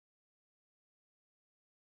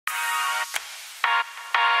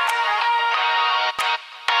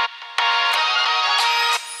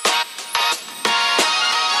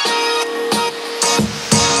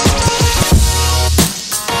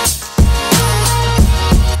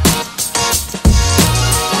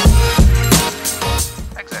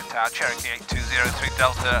Cherokee 8203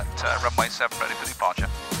 Delta at runway 7, ready for departure.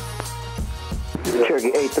 Cherokee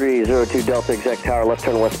 8302 Delta, exact tower, left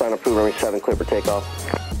turn westbound, approved runway 7, clear for takeoff.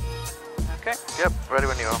 Okay. Yep, ready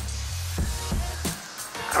when you are.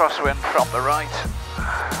 Crosswind from the right.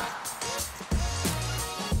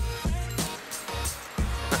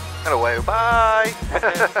 Get away, bye!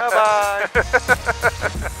 Bye-bye!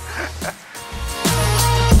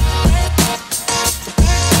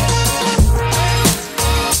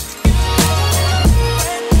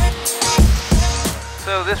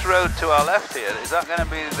 So this road to our left here, is that going to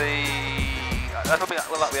be the...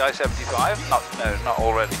 will that be I-75? No, not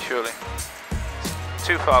already, surely. It's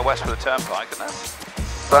too far west for the turnpike, isn't it?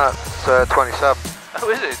 That's 27. Oh,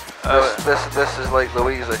 is it? This is Lake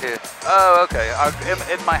Louisa here. Oh, okay.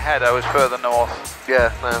 In my head, I was further north.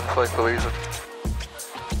 Yeah, no, it's Lake Louisa.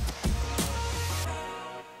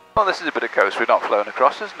 Well, this is a bit of coast we've not flown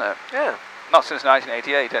across, isn't it? Yeah. Not since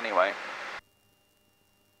 1988, anyway.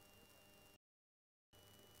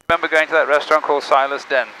 Remember going to that restaurant called Silas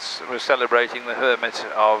Dent's? It was celebrating the hermit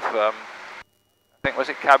of, I think, was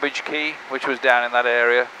it Cabbage Key, which was down in that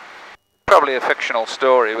area? Probably a fictional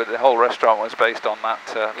story, but the whole restaurant was based on that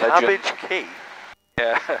legend. Cabbage Key?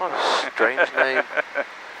 Yeah. What a strange name.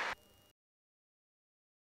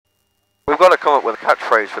 We've got to come up with a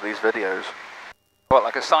catchphrase for these videos. What,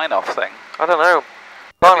 like a sign-off thing? I don't know.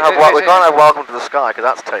 We can't have Welcome to the Sky, because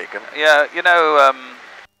that's taken. Yeah, you know,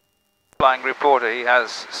 Flying Reporter, he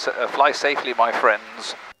has Fly Safely, My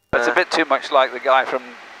Friends. That's a bit too much like the guy from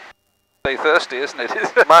Stay Thirsty, isn't it?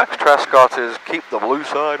 Max Trescott is Keep the Blue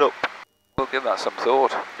Side Up. We'll give that some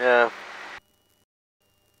thought. Yeah.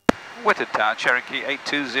 Whitted Tower, Cherokee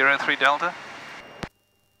 8203 Delta.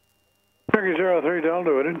 Cherokee 03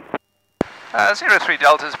 Delta, Whitted. 03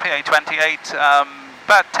 Delta is PA28,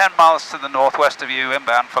 about 10 miles to the northwest of you,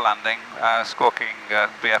 inbound for landing, squawking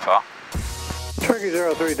VFR. Cherokee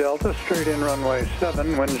 03 Delta, straight in runway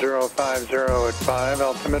 7, wind 050 at 5,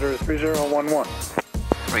 altimeter 3011.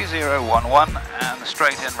 3011 and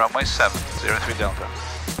straight in runway 7, 03 Delta.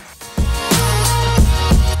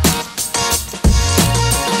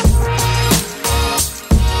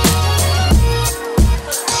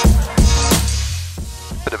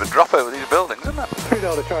 Bit of a drop over these buildings, isn't it? 3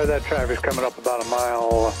 Delta Charlie, that traffic's coming up about a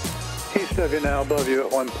mile east of you now, above you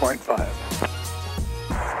at 1.5.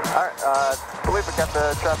 Alright, believe we got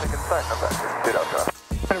the traffic in sight. Okay, 2 Delta.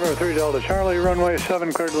 Denver 3 Delta Charlie, runway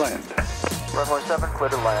 7 cleared to land. Runway 7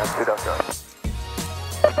 cleared to land, 2 Delta.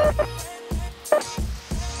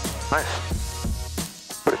 Nice.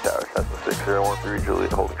 British Tower, Cessna 6013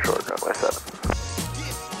 Juliet, holding short, runway 7.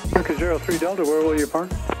 Cherokee 03 Delta, where will you park?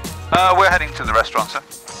 We're heading to the restaurant, sir.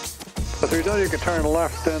 So 3 Delta, you can turn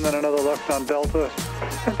left and then another left on Delta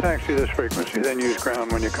and taxi this frequency, then use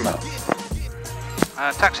ground when you come out.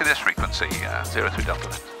 Taxi this frequency, 03 Delta.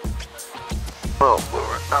 Well,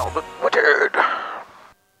 we're at Albert Whitted.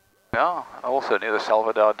 Yeah, also near the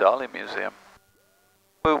Salvador Dali Museum.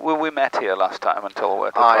 We met here last time until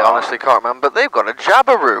we're I honestly can't remember, but they've got a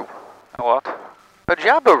Jabberoo. A what? A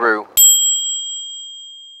Jabberoo.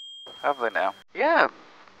 Have they now? Yeah.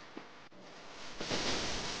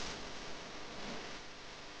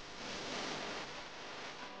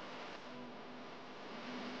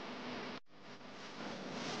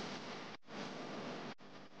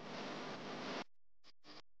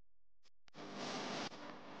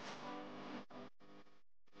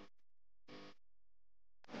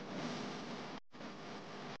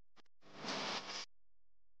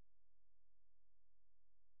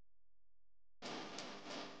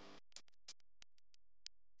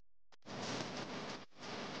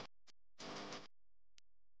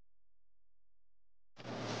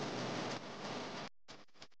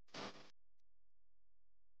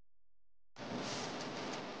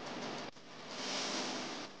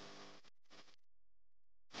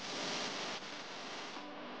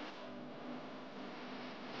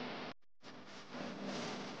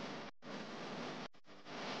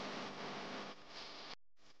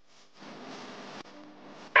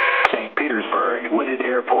 Whitted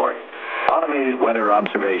Airport. Automated weather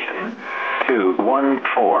observation.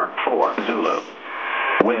 2144 Zulu.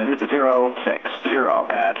 Wind 060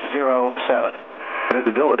 at 07.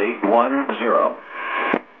 Visibility 10.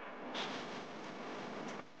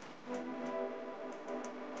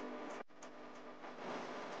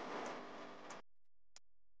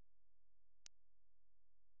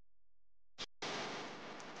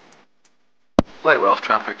 Lake Wales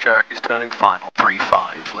traffic, Cherokee's turning final,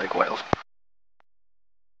 35, Lake Wales.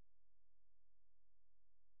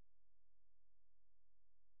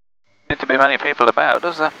 Need to be many people about,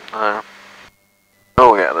 does there?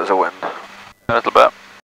 Oh yeah, there's a wind. A little bit.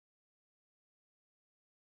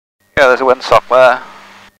 Yeah, there's a windsock there.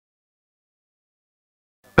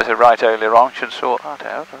 Bit of right aileron should sort that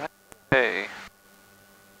out. Okay.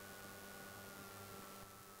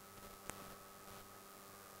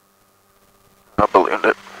 I ballooned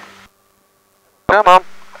it. Come on.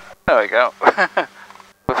 There we go.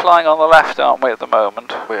 We're flying on the left, aren't we, at the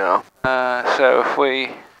moment? We are. So if we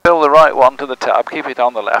fill the right one to the tab, keep it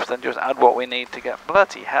on the left, and just add what we need to get.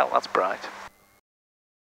 Bloody hell, that's bright.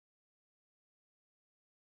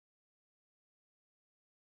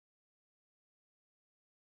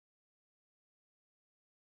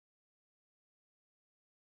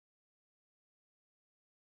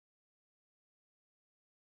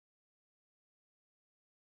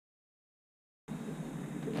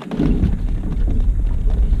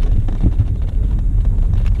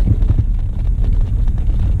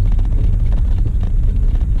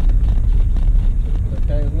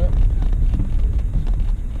 Okay, isn't it?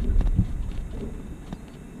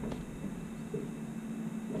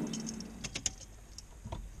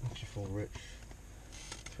 Actually, full rich.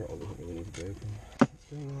 Throttle doesn't really need to be open. What's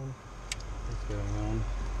going on? What's going on?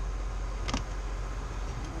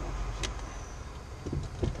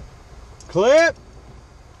 Clip!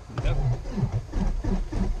 Yep.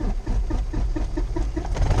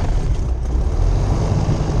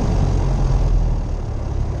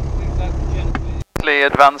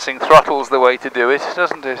 Advancing throttle's the way to do it,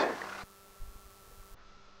 doesn't it?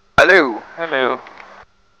 Hello. Hello.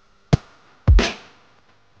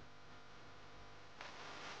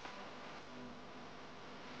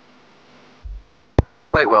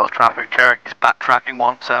 Late Wales traffic, Cherokee's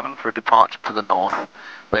backtracking 17 for departure to the north.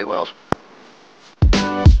 Late Wales.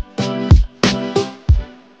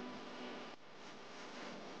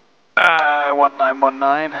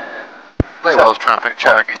 1919. Late Wales traffic,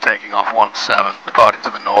 Cherokee's taking off 17, departing to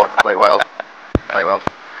the north. Late Wales. Late Wales.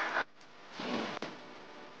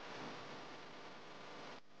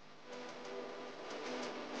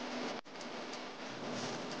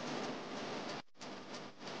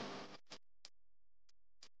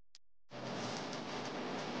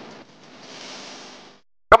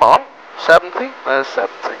 Come on, 70. There's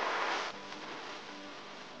 70.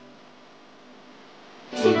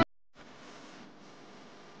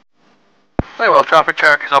 Lake Wales traffic,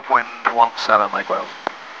 Cherokee's upwind 17, Lake Wales.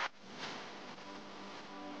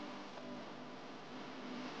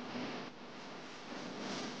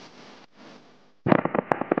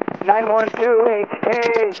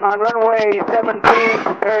 on runway 17,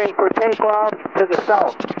 preparing for takeoff to the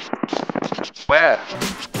south. Where?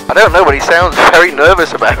 I don't know, but he sounds very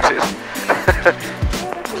nervous about it.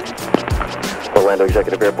 Orlando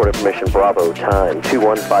Executive Airport information, Bravo, time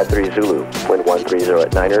 2153 Zulu, wind 130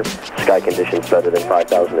 at 9er, sky conditions better than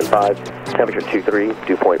 5005, temperature 23,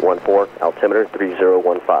 dew point 14, altimeter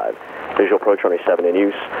 3015. Visual approach runway 7 in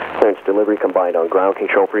use, clearance delivery combined on ground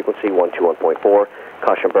control frequency 121.4,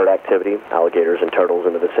 caution bird activity, alligators and turtles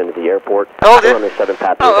in the vicinity of the airport. Runway 7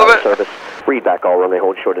 path service, read back all runway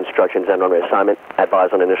hold short instructions and runway assignment, advise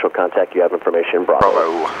on initial contact, you have information,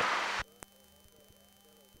 Bravo.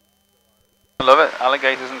 I love it,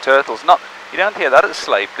 alligators and turtles. Not, you don't hear that at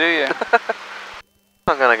Slape, do you?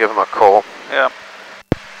 I'm going to give him a call. Yeah.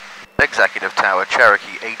 Executive Tower,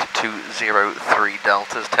 Cherokee 8203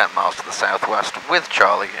 Deltas, 10 miles to the southwest, with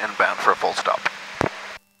Charlie inbound for a full stop.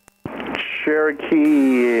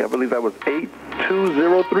 Cherokee, I believe that was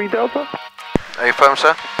 8203 Delta? Are you firm,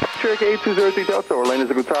 sir? Cherokee 8203 Delta, Orlando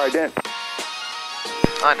Secretary Dent.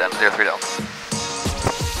 Ident 03 Delta.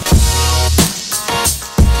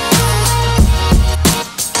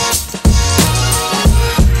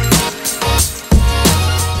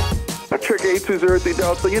 Cherokee 8203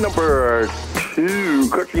 Delta, you're number 2,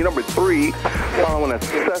 country number 3, following a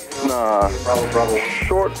Cessna,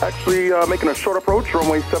 short, actually making a short approach,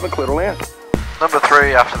 runway 7, clear to land. Number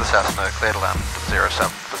 3 after the Cessna, clear to land, 07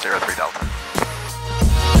 for 03 Delta.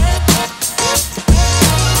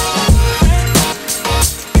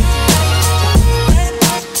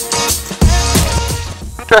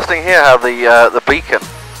 Interesting here how the beacon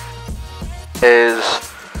is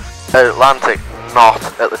Atlantic, not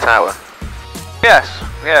at the tower. Yes,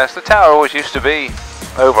 yes, the tower always used to be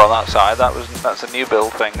over on that side. That's a new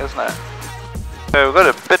build thing, isn't it? So we've got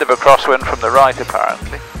a bit of a crosswind from the right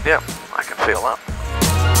apparently. Yeah, I can feel that.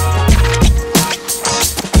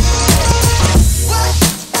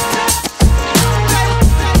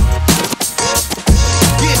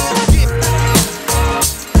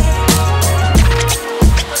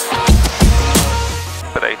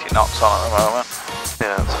 But 80 knots on at the moment.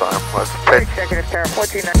 Yeah, that's fine. Well, it's Executive Tower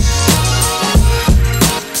 14.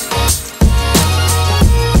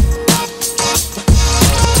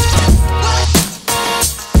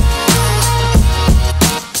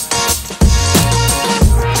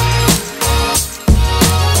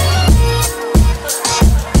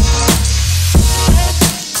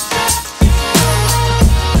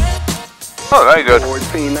 Oh, very good. Forward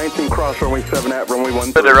scene 19 cross runway 7 at runway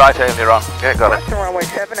 13. Bit of right aileron. Yeah, got it. Western runway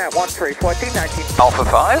 7 at 13, 14, 19. Alpha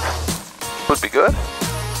 5. Would be good.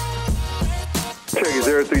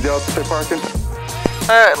 Cherokee 03 Delta, stay parking.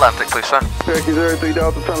 Atlantic, please, sir. Cherokee 03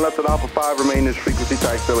 Delta, turn left at Alpha 5, remain this frequency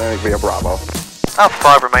type still Atlantic via Bravo. Alpha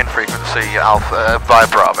 5, remain frequency Alpha via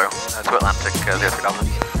Bravo to Atlantic 03 Delta.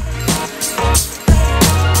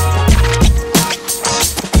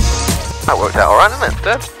 That worked out alright, didn't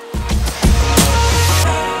it? Did.